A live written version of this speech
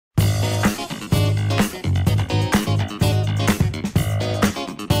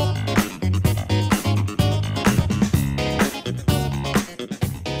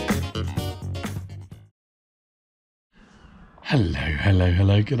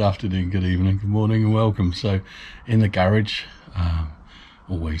Hello, good afternoon, good evening, good morning and welcome. So in the garage,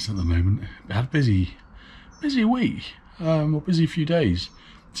 always at the moment, had a busy week, or busy few days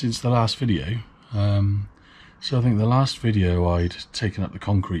since the last video. So I think the last video I'd taken up the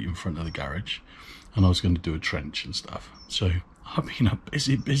concrete in front of the garage and I was going to do a trench and stuff. So I've been a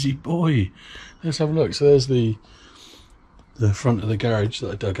busy boy. Let's have a look. So there's the front of the garage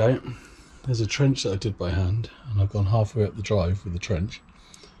that I dug out. There's a trench that I did by hand, and I've gone halfway up the drive with the trench.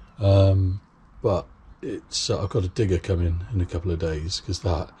 But it's I've got a digger coming in a couple of days because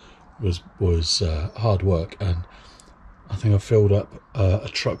that was hard work, and I think I filled up a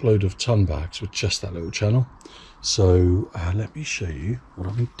truckload of ton bags with just that little channel. So let me show you what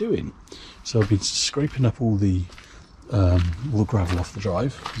I've been doing. So I've been scraping up all the gravel off the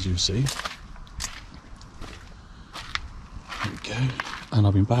drive, as you'll see. There we go. And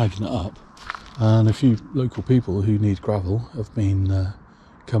I've been bagging it up. And a few local people who need gravel have been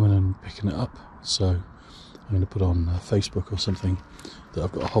coming and picking it up. So I'm going to put on Facebook or something that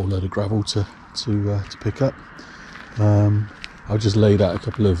I've got a whole load of gravel to pick up. I've just laid out a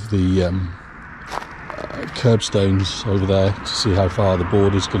couple of the curbstones over there to see how far the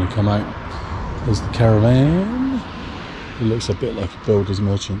board is going to come out. There's the caravan. It looks a bit like a builder's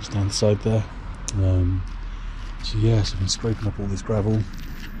merchants down the side there. So yes, I've been scraping up all this gravel.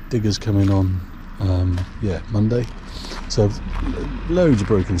 Digger's coming on Monday. So loads of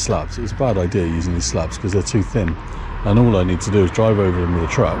broken slabs. It's a bad idea using these slabs because they're too thin, and all I need to do is drive over them with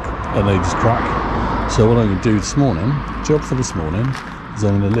a truck and they just crack. So what I'm going to do this morning, job for this morning, is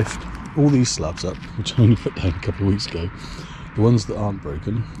I'm going to lift all these slabs up, which I only put down a couple of weeks ago. The ones that aren't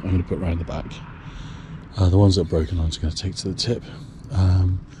broken I'm going to put around the back. The ones that are broken I'm just going to take to the tip,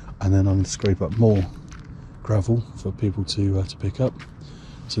 and then I'm going to scrape up more gravel for people to pick up.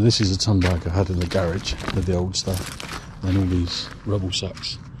 So this is a ton bag I had in the garage with the old stuff, and all these rubble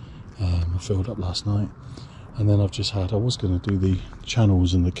sacks I filled up last night. And then I've just had, I was going to do the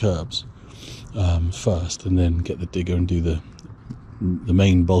channels and the curbs first, and then get the digger and do the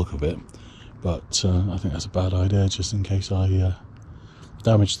main bulk of it, but I think that's a bad idea, just in case I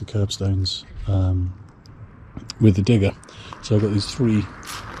damage the curbstones with the digger. So I've got these 3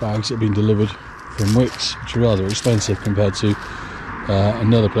 bags that have been delivered from Wicks, which are rather expensive compared to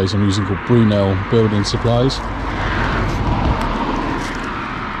another place I'm using called Brunel Building Supplies.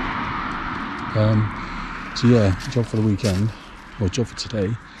 So yeah, job for the weekend, or job for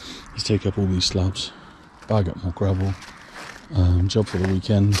today, is take up all these slabs, bag up more gravel. Job for the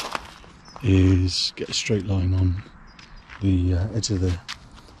weekend is get a straight line on the edge of the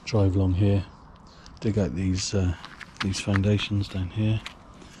drive along here, dig out these foundations down here.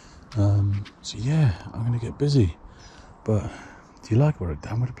 So yeah, I'm going to get busy. But do you like what I've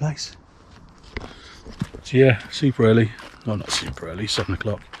done with the place? So yeah, super early. No, not super early, 7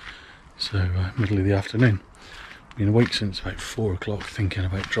 o'clock. So middle of the afternoon. Been awake since about 4 o'clock thinking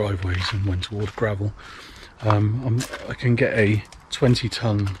about driveways and when to order gravel. I can get a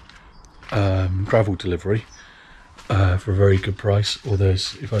 20-ton gravel delivery for a very good price. Or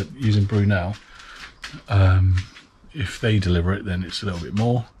there's, if I'm using Brunel, if they deliver it, then it's a little bit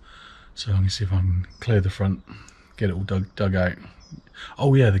more. So I'm going to see if I can clear the front, get it all dug out.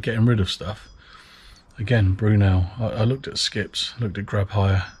 Oh yeah, they're getting rid of stuff. Again, Brunel. I looked at skips, looked at grab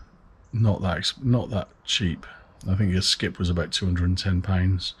hire. Not that cheap. I think a skip was about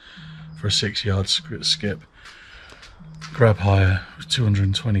 £210 for a 6-yard skip. Grab hire was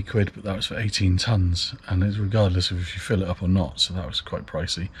 220 quid, but that was for 18 tons, and it's regardless of if you fill it up or not, so that was quite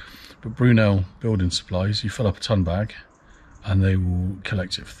pricey. But Brunel Building Supplies, you fill up a ton bag and they will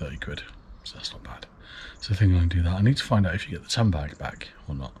collect it for 30 quid, so that's not bad. So I think I'm going to do that. I need to find out if you get the ton bag back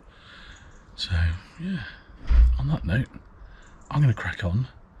or not. So yeah, on that note, I'm going to crack on,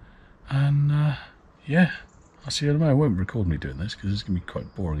 and yeah, I'll see you in a moment. I won't record me doing this because it's going to be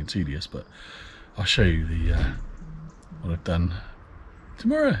quite boring and tedious, but I'll show you the what I've done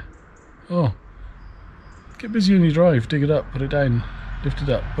tomorrow. Oh, get busy on your drive, dig it up, put it down, lift it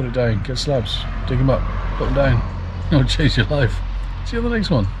up, put it down, get slabs, dig them up, put them down. It'll change your life. See you on the next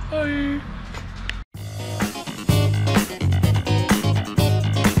one. Bye.